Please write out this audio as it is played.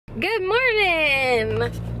Good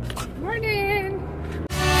morning! Morning!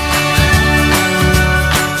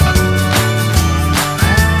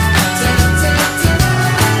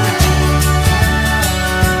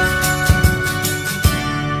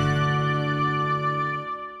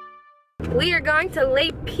 We are going to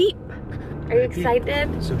Lake Peep. Are you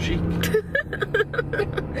excited? So chic.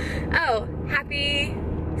 Oh, happy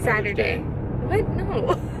Saturday. What?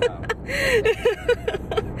 No.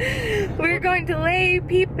 We're going to Lake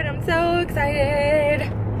Peep and I'm so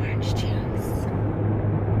excited. Orange juice.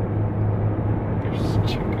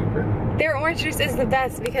 Their orange juice is the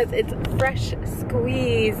best because it's fresh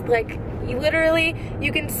squeezed. Like you literally,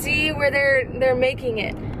 you can see where they're making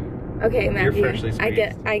it. Okay, Matthew, I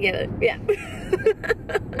get it, yeah.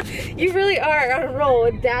 You really are on a roll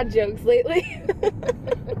with dad jokes lately.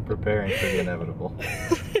 Preparing for the inevitable.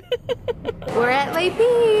 We're at Lake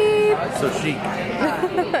Peep. So chic.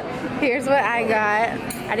 Here's what I got.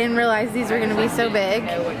 I didn't realize these were gonna be so big.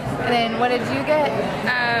 And then what did you get?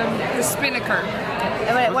 The spinnaker.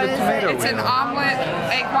 What is it? It's an omelet,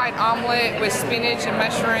 egg white omelet with spinach and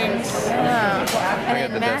mushrooms. Oh.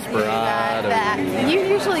 And then Matthew got that. You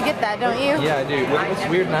usually get that, don't you? Yeah, I do. Look at this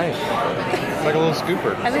weird knife. It's like a little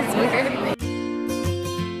scooper. That is weird.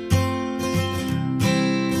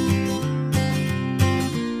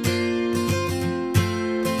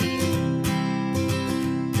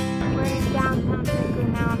 We're in downtown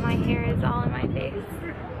Brooklyn now and my hair is all in my face.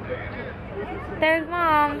 There's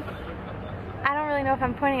Mom. I don't really know if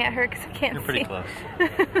I'm pointing at her because I can't see. You're pretty close.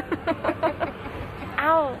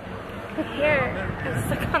 Ow! The hair is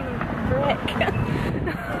stuck on the brick.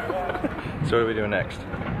 So what are we doing next?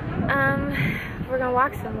 We're gonna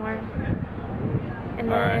walk some more.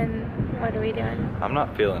 And then, what are we doing? I'm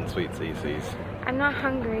not feeling sweet CC's. I'm not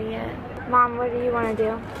hungry yet. Mom, what do you want to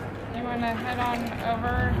do? You want to head on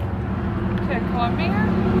over to Columbia?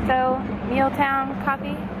 So, Mealtown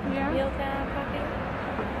coffee? Yeah. Mealtown coffee?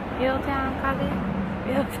 Mealtown coffee?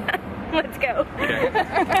 Mealtown. Let's go. Okay.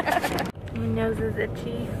 My nose is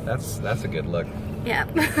itchy. That's a good look. Yeah.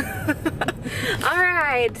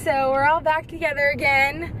 Alright, so we're all back together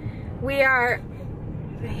again. We are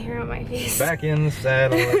hair on my face. Back in the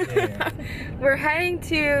saddle again. We're heading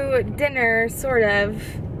to dinner, sort of.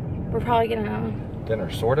 We're probably gonna... Dinner,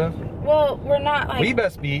 sort of? Well, we're not like... We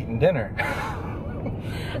best be eating dinner.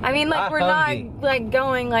 I mean, like, we're hungry. not like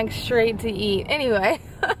going like straight to eat. Anyway.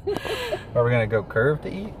 Are we gonna go curve to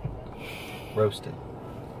eat? Roasted.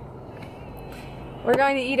 We're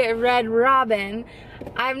going to eat at Red Robin.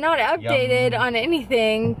 I've not updated on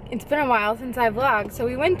anything. It's been a while since I vlogged. So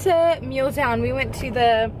we went to Muletown. We went to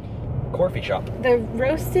the Coffee shop. The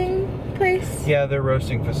roasting place? Yeah, their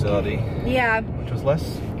roasting facility. Yeah. Which was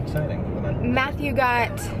less exciting than I... Matthew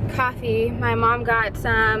got coffee. My mom got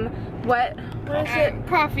some, what is it?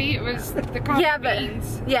 Coffee. It was the coffee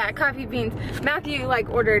beans. Yeah, coffee beans. Matthew like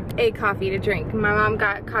ordered a coffee to drink. My mom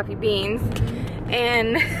got coffee beans.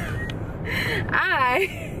 And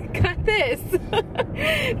I got this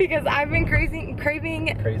because I've been craving.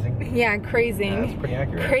 Yeah, craving. Yeah, that's pretty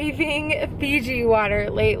accurate. Craving Fiji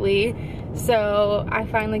water lately. So I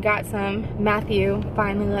finally got some. Matthew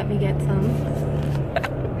finally let me get some.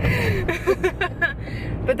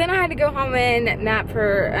 But then I had to go home and nap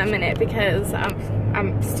for a minute because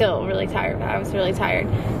I'm still really tired. I was really tired.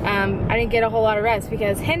 I didn't get a whole lot of rest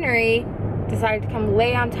because Henry decided to come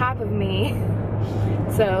lay on top of me.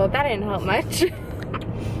 So that didn't help much.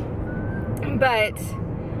 But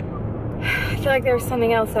I feel like there was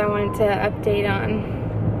something else I wanted to update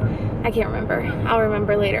on. I can't remember. I'll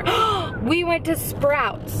remember later. We went to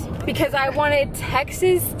Sprouts because I wanted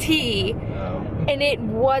Texas tea and it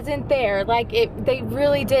wasn't there. Like they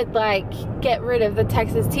really did like get rid of the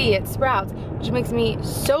Texas tea at Sprouts, which makes me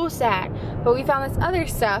so sad. But we found this other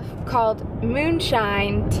stuff called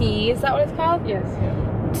moonshine tea. Is that what it's called? Yes.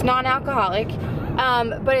 It's non-alcoholic.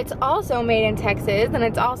 But it's also made in Texas, and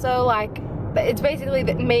it's also like, it's basically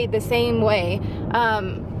made the same way.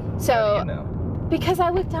 So, how do you know? Because I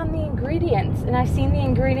looked on the ingredients, and I've seen the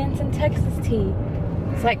ingredients in Texas tea.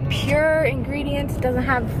 It's like pure ingredients, doesn't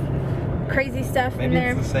have crazy stuff in there.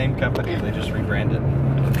 Maybe it's the same company, they just rebranded.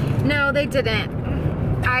 No, they didn't.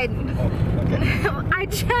 I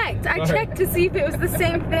checked. I checked to see if it was the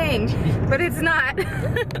same thing, but it's not.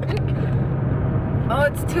 Oh,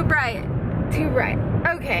 it's too bright. Too bright.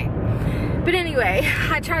 Okay. But anyway,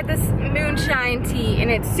 I tried this moonshine tea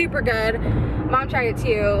and it's super good. Mom tried it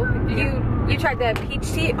too. You tried the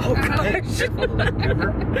peach tea? Oh gosh.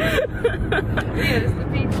 Yes, the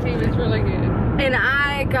peach tea was really good. And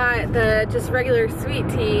I got the just regular sweet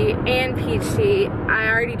tea and peach tea. I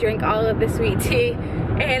already drank all of the sweet tea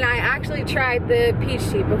And I actually tried the peach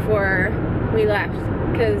tea before we left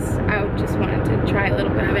because I just wanted to try a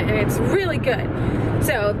little bit of it, and it's really good.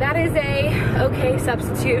 So that is a okay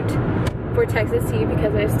substitute for Texas tea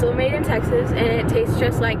because it's still made in Texas and it tastes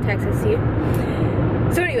just like Texas tea.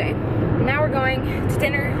 So anyway, now we're going to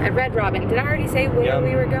dinner at Red Robin. Did I already say where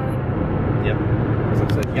we were going? Yep. As I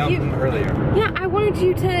said yum earlier. Yeah, I wanted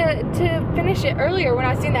you to finish it earlier when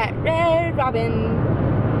I was doing that Red Robin.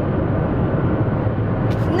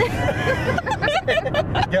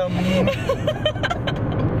 Yum.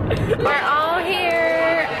 We're all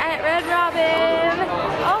here at Red Robin.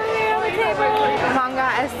 All here on the table. Mom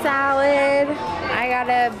got a salad. I got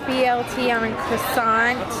a BLT on a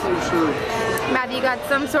croissant. Matthew got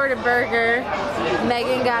some sort of burger.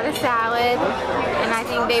 Megan got a salad. And I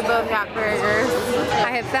think they both got burgers.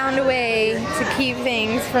 I have found a way to keep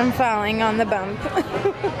things from falling on the bump.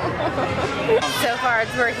 So far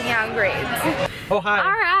it's working out great. Oh, hi.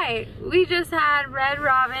 Alright, we just had Red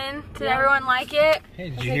Robin. Did everyone like it? Hey,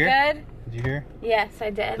 did Was you it hear? good? Did you hear? Yes, I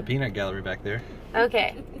The did. peanut gallery back there.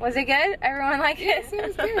 Okay. Was it good? Everyone liked it? It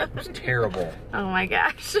was good. It was terrible. Oh my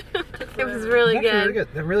gosh. It was really Actually, good. really good.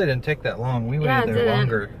 It really didn't take that long. We Yeah, it waited there didn't.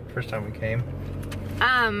 longer first time we came.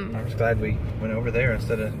 I was glad we went over there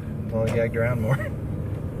instead of lollygagged around more.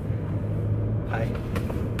 Hi.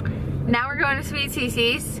 Now we're going to Sweet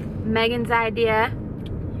Cece's. Megan's idea.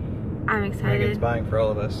 I'm excited. Megan's buying for all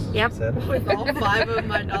of us. Yep. She said. With all 5 of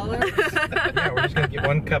my dollars. Yeah, we're just gonna get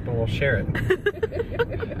one cup and we'll share it.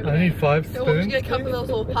 I need 5 spoons. So we'll just get a couple of those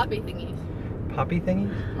little poppy thingies. Poppy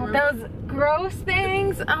thingies? Those gross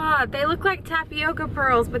things, they look like tapioca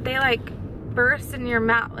pearls, but they like burst in your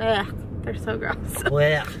mouth. Ugh, they're so gross.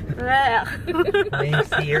 Blech. Ugh. Name's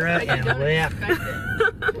Ciera and blech.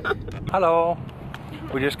 Hello.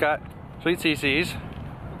 We just got Sweet Cece's.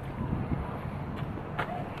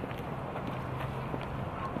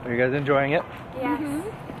 Are you guys enjoying it? Yes,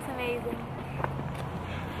 it's amazing.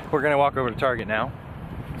 We're gonna walk over to Target now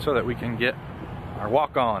so that we can get our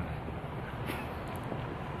walk on.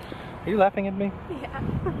 Are you laughing at me? Yeah.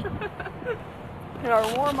 And our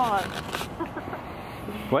warm on.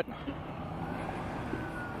 What?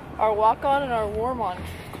 Our walk on and our warm on.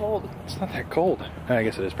 Cold. It's not that cold. I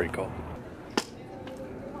guess it is pretty cold.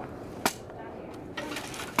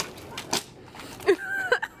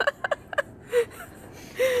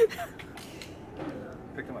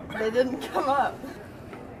 Pick them up. They didn't come up.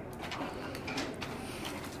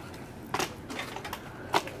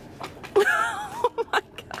 Oh my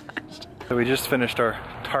gosh. So we just finished our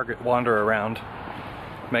Target wander around.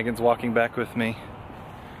 Megan's walking back with me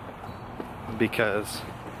because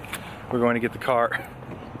we're going to get the car.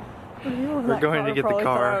 We're going to get the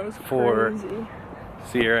car for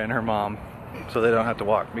Ciera and her mom so they don't have to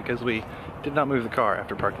walk because we did not move the car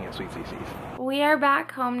after parking at Sweet Cece's. We are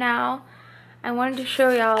back home now. I wanted to show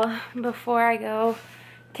y'all before I go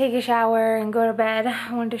take a shower and go to bed.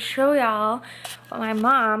 I wanted to show y'all what my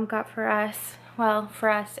mom got for us. Well, for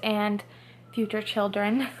us and future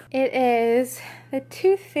children. It is the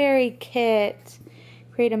Tooth Fairy kit.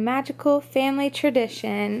 Create a magical family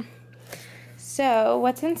tradition. So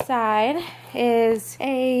what's inside is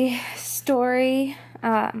a story,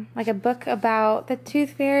 like a book about the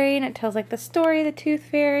Tooth Fairy, and it tells like the story of the Tooth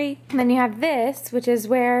Fairy. And then you have this, which is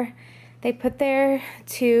where they put their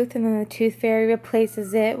tooth and then the Tooth Fairy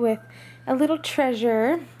replaces it with a little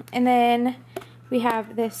treasure. And then we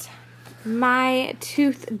have this My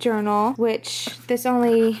Tooth Journal, which this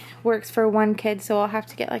only works for one kid, so I'll have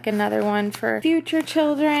to get like another one for future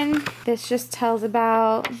children. This just tells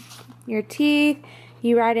about your teeth.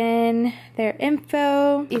 You write in their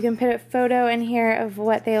info. You can put a photo in here of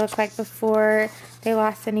what they look like before they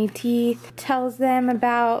lost any teeth. Tells them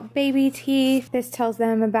about baby teeth. This tells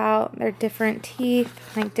them about their different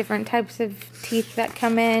teeth, like different types of teeth that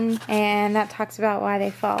come in. And that talks about why they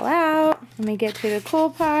fall out. Let me get to the cool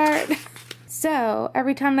part. So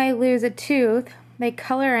every time they lose a tooth, they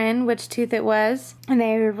color in which tooth it was. And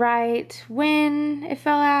they write when it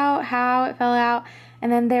fell out, how it fell out,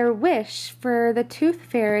 and then their wish for the Tooth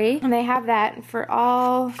Fairy. And they have that for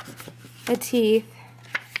all the teeth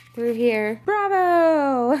through here.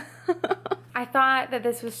 Bravo! I thought that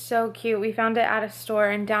this was so cute. We found it at a store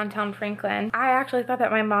in downtown Franklin. I actually thought that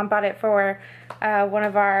my mom bought it for one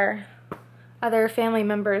of our other family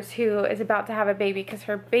members who is about to have a baby because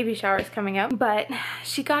her baby shower is coming up. But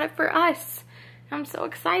she got it for us. I'm so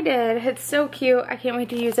excited. It's so cute. I can't wait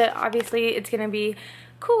to use it. Obviously, it's gonna be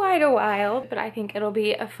quite a while, but I think it'll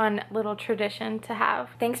be a fun little tradition to have.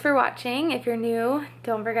 Thanks for watching. If you're new,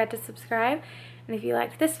 don't forget to subscribe. And if you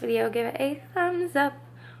liked this video, give it a thumbs up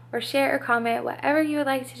or share or comment, whatever you would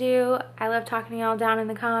like to do. I love talking to y'all down in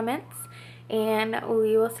the comments, and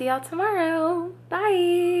we will see y'all tomorrow.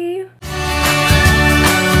 Bye!